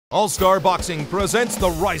All-Star Boxing presents The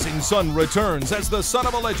Rising Sun returns as the son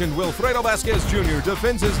of a legend, Wilfredo Vazquez Jr.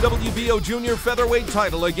 defends his WBO junior featherweight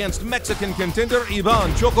title against Mexican contender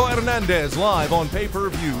Ivan Choco Hernandez, live on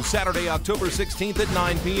pay-per-view Saturday, October 16th at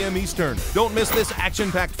 9 p.m. Eastern. Don't miss this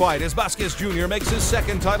action-packed fight as Vazquez Jr. makes his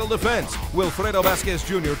second title defense. Wilfredo Vazquez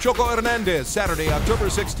Jr. Choco Hernandez, Saturday, October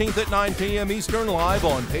 16th at 9 p.m. Eastern, live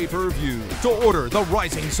on pay-per-view. To order The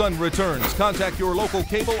Rising Sun returns, contact your local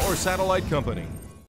cable or satellite company.